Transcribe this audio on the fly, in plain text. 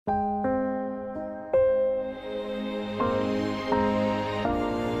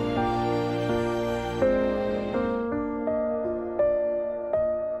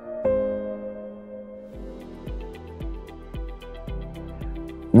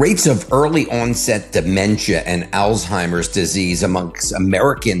Rates of early onset dementia and Alzheimer's disease amongst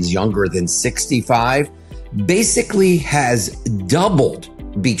Americans younger than 65 basically has doubled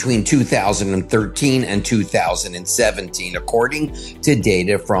between 2013 and 2017, according to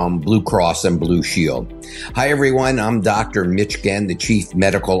data from Blue Cross and Blue Shield. Hi, everyone. I'm Dr. Mitch Ghen, the Chief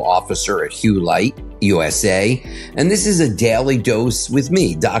Medical Officer at Hugh USA, and this is a daily dose with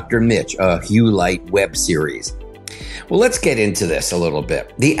me, Dr. Mitch, a Hugh web series. Well, let's get into this a little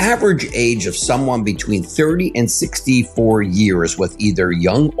bit. The average age of someone between 30 and 64 years with either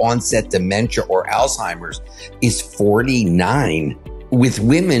young onset dementia or Alzheimer's is 49, with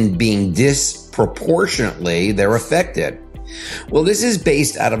women being disproportionately they're affected. Well, this is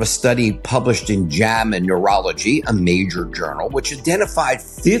based out of a study published in JAMA Neurology, a major journal, which identified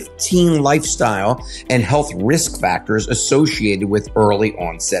 15 lifestyle and health risk factors associated with early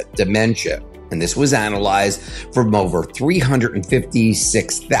onset dementia. And this was analyzed from over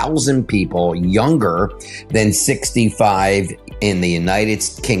 356,000 people younger than 65 in the United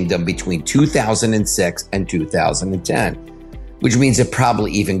Kingdom between 2006 and 2010, which means it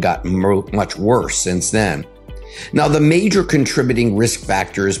probably even got much worse since then. Now, the major contributing risk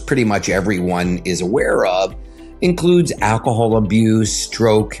factors pretty much everyone is aware of includes alcohol abuse,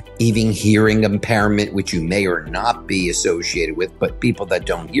 stroke, even hearing impairment, which you may or not be associated with, but people that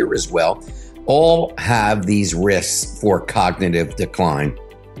don't hear as well all have these risks for cognitive decline.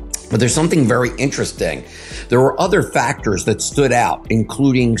 But there's something very interesting. There were other factors that stood out,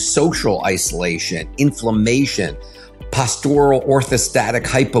 including social isolation, inflammation, postural orthostatic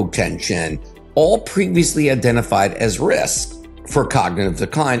hypotension, all previously identified as risks for cognitive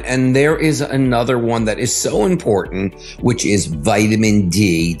decline. And there is another one that is so important, which is vitamin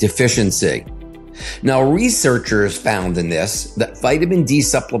D deficiency. Now, researchers found in this that vitamin D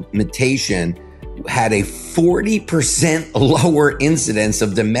supplementation had a 40% lower incidence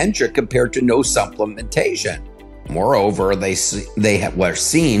of dementia compared to no supplementation. Moreover, they were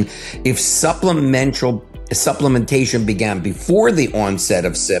seen if supplementation began before the onset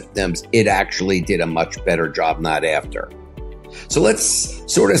of symptoms, it actually did a much better job, not after. So let's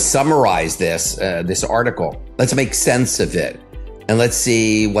sort of summarize this article. Let's make sense of it, and let's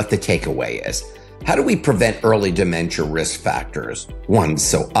see what the takeaway is. How do we prevent early dementia risk factors? One,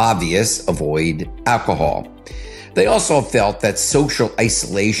 so obvious, avoid alcohol. They also felt that social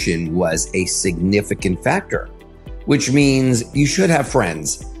isolation was a significant factor, which means you should have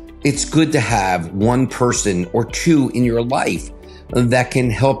friends. It's good to have one person or two in your life that can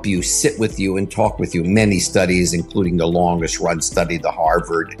help you, sit with you, and talk with you. Many studies, including the longest run study, the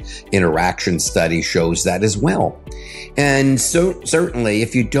Harvard Interaction Study, shows that as well. And so certainly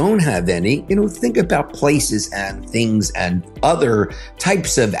if you don't have any, think about places and things and other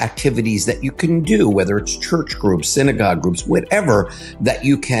types of activities that you can do, whether it's church groups, synagogue groups, whatever that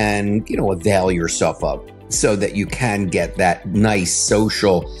you can, avail yourself of so that you can get that nice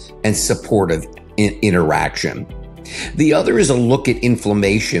social and supportive interaction. The other is a look at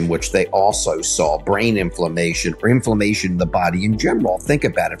inflammation, which they also saw, brain inflammation or inflammation in the body in general. Think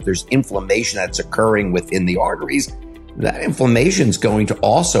about it. If there's inflammation that's occurring within the arteries, that inflammation is going to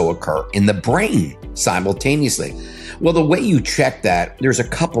also occur in the brain simultaneously. Well, the way you check that, there's a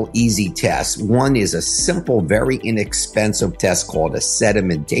couple easy tests. One is a simple, very inexpensive test called a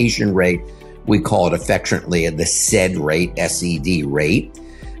sedimentation rate. We call it affectionately the SED rate, SED rate.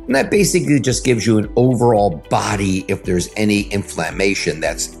 And that basically just gives you an overall body if there's any inflammation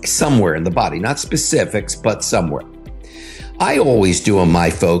that's somewhere in the body, not specifics, but somewhere. I always do on my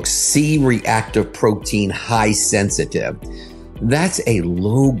folks C-reactive protein high sensitive. That's a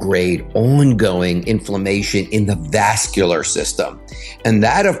low-grade ongoing inflammation in the vascular system. And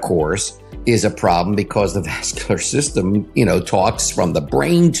that, of course, is a problem because the vascular system, talks from the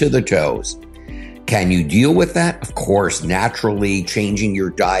brain to the toes. Can you deal with that? Of course, naturally changing your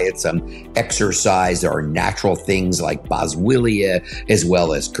diet, some exercise. There are natural things like boswellia as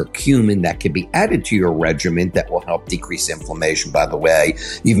well as curcumin that can be added to your regimen that will help decrease inflammation. By the way,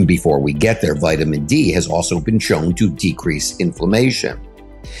 even before we get there, vitamin D has also been shown to decrease inflammation.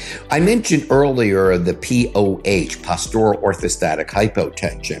 I mentioned earlier the POH, postural orthostatic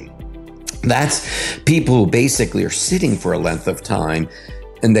hypotension. That's people who basically are sitting for a length of time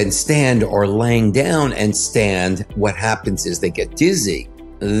and then stand, or laying down and stand. What happens is they get dizzy.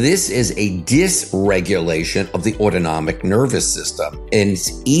 This is a dysregulation of the autonomic nervous system, and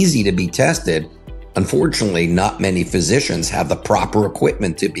it's easy to be tested. Unfortunately, not many physicians have the proper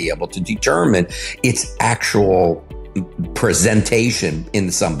equipment to be able to determine its actual presentation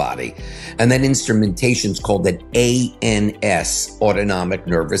in somebody. And then instrumentation is called an ANS, autonomic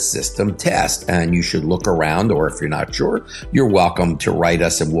nervous system test. And you should look around, or if you're not sure, you're welcome to write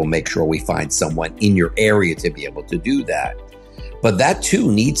us and we'll make sure we find someone in your area to be able to do that. But that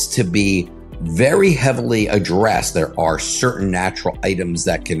too needs to be very heavily addressed. There are certain natural items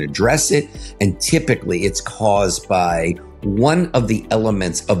that can address it, and typically it's caused by one of the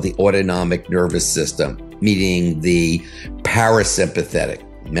elements of the autonomic nervous system, meaning the parasympathetic.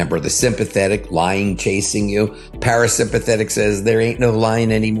 Remember, the sympathetic, lying, chasing you. Parasympathetic says there ain't no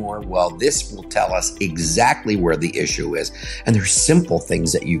lying anymore. Well, this will tell us exactly where the issue is. And there's simple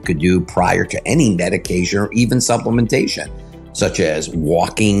things that you could do prior to any medication or even supplementation, such as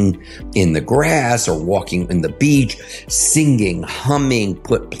walking in the grass or walking in the beach, singing, humming,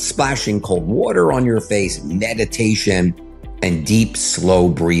 splashing cold water on your face, meditation, and deep, slow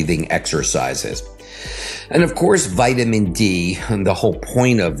breathing exercises. And of course, vitamin D, and the whole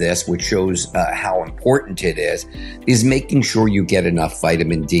point of this, which shows how important it is making sure you get enough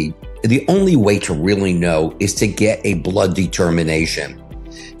vitamin D. The only way to really know is to get a blood determination.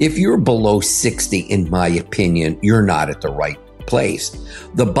 If you're below 60, in my opinion, you're not at the right place.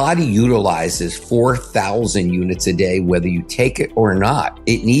 The body utilizes 4,000 units a day, whether you take it or not.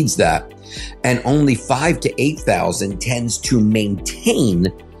 It needs that. And only 5,000 to 8,000 tends to maintain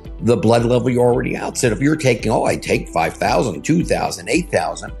the blood level you're already out. So if you're taking, I take 5,000, 2,000,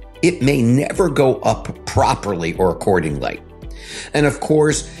 8,000, it may never go up properly or accordingly. And of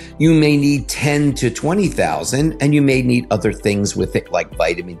course, you may need 10 to 20,000, and you may need other things with it like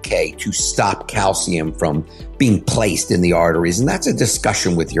vitamin K to stop calcium from being placed in the arteries. And that's a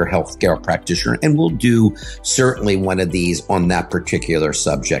discussion with your healthcare practitioner, and we'll do certainly one of these on that particular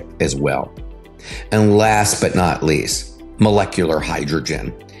subject as well. And last but not least, molecular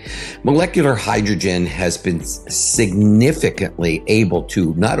hydrogen. Molecular hydrogen has been significantly able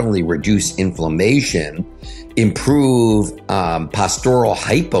to not only reduce inflammation, improve postural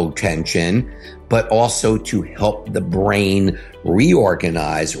hypotension, but also to help the brain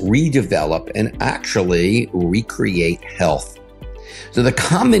reorganize, redevelop, and actually recreate health. So the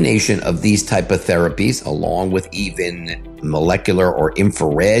combination of these type of therapies, along with even molecular or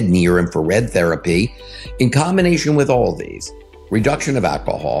infrared, near infrared therapy, in combination with all these, reduction of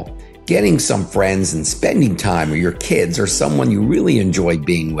alcohol, getting some friends and spending time with your kids or someone you really enjoy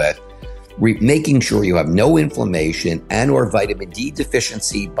being with, making sure you have no inflammation and or vitamin D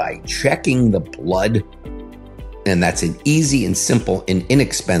deficiency by checking the blood. And that's an easy and simple and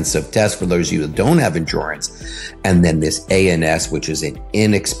inexpensive test for those of you that don't have insurance. And then this ANS, which is an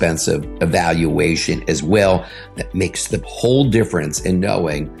inexpensive evaluation as well, that makes the whole difference in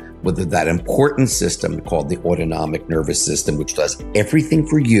knowing whether that important system called the autonomic nervous system, which does everything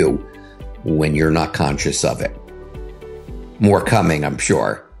for you when you're not conscious of it. More coming, I'm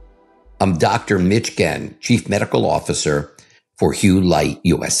sure. I'm Dr. Mitch Ghen, Chief Medical Officer for Hue Light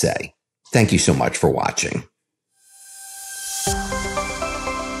USA. Thank you so much for watching.